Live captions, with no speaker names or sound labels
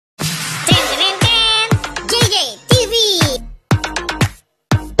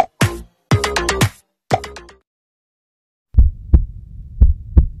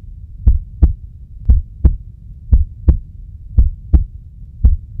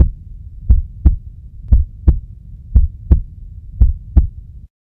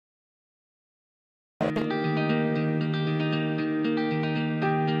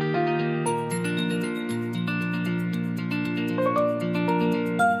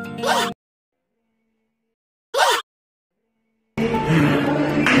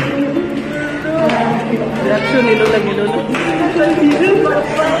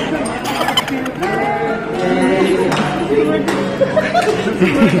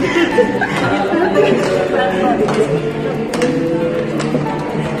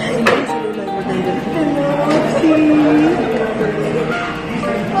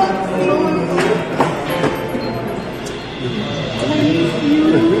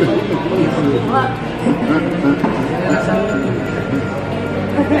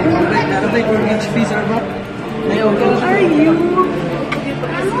Are you?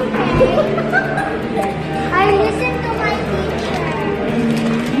 I listen to my teacher.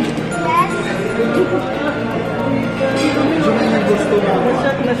 Yes.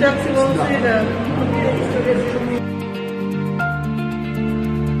 Nasyak si Mom Sina.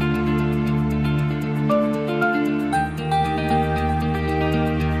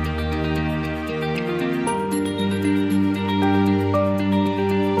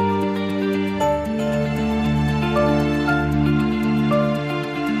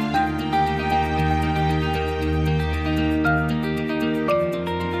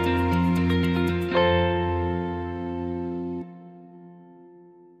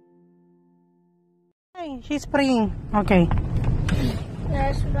 She's praying. Okay.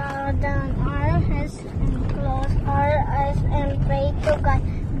 Let's bow down our heads and close our eyes and pray to God.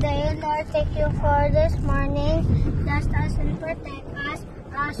 Dear Lord, thank you for this morning. Bless us and protect us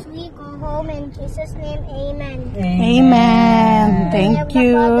as we go home. In Jesus' name, amen. Amen. Thank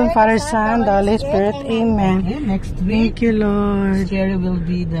you, Father, Son, the Holy Spirit. Amen. Okay, next week, Thank you, Lord. Jerry will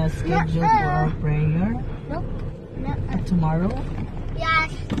be the schedule for our prayer. Nope. Tomorrow?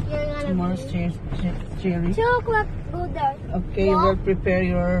 Yes, you're gonna Tomorrow's Jerry. 2 o'clock, go there. Okay, you will prepare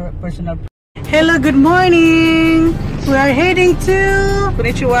your personal. Hello, good morning. We are heading to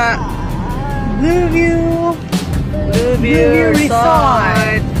Konnichiwa. Blueview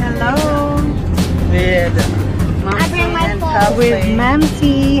Resort. Hello. With I bring my phone. Papsi. With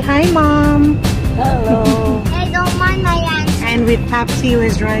Mamsi. Hi, Mom. Hello. I don't mind my answer. And with Papsi, who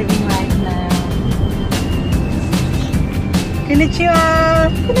is driving right now. Konnichiwa.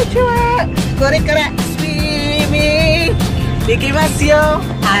 Konnichiwa. Kore-kore swimming. Ikimasu.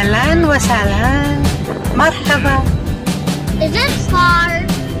 Alan wasalan. Marhaba. Is it far?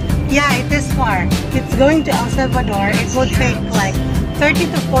 Yeah, it is far. It's going to El Salvador. It will take like 30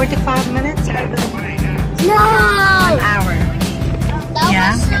 to 45 minutes. No! An hour. That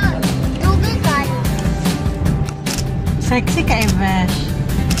Yeah. was too big. Sexy ka, Ivesh.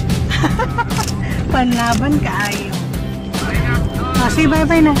 Panlaban ka ayo. Oh, say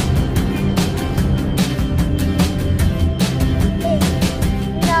bye-bye na.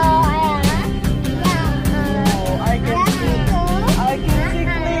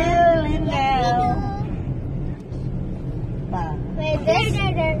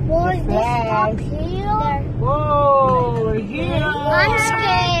 Whoa, we're here. I'm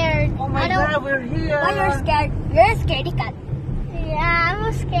scared. Oh my God, we're here. Why you're scared? You're a scaredy cat. Yeah,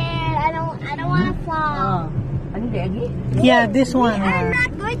 I'm scared. I don't want to fall. Ano Daddy? Yeah, this one. I'm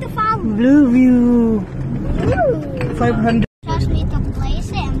not going to fall. Blueview. 500. Just need to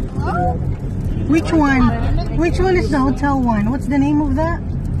place it and blow. Which one? Which one is the hotel one? What's the name of that? I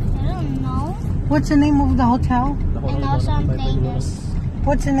don't know. What's the name of the hotel? I know something.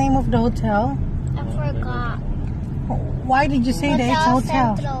 What's the name of the hotel? I forgot. Why did you say that it's a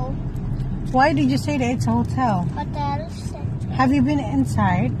hotel? Centro. Why did you say that it's a hotel? Hotel Centro. Have you been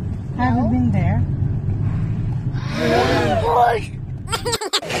inside? Have you been there?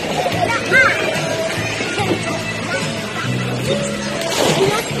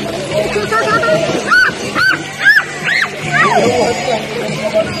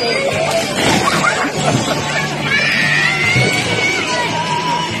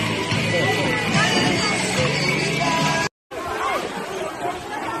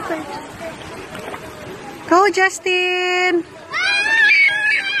 Go, Justin!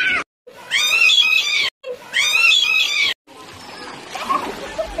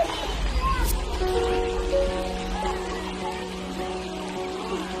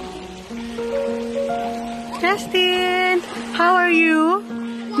 Justin, how are you?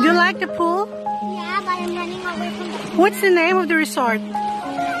 Do you like the pool? Yeah, but I'm running away from the What's the name of the resort?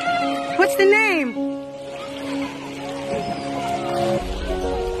 What's the name?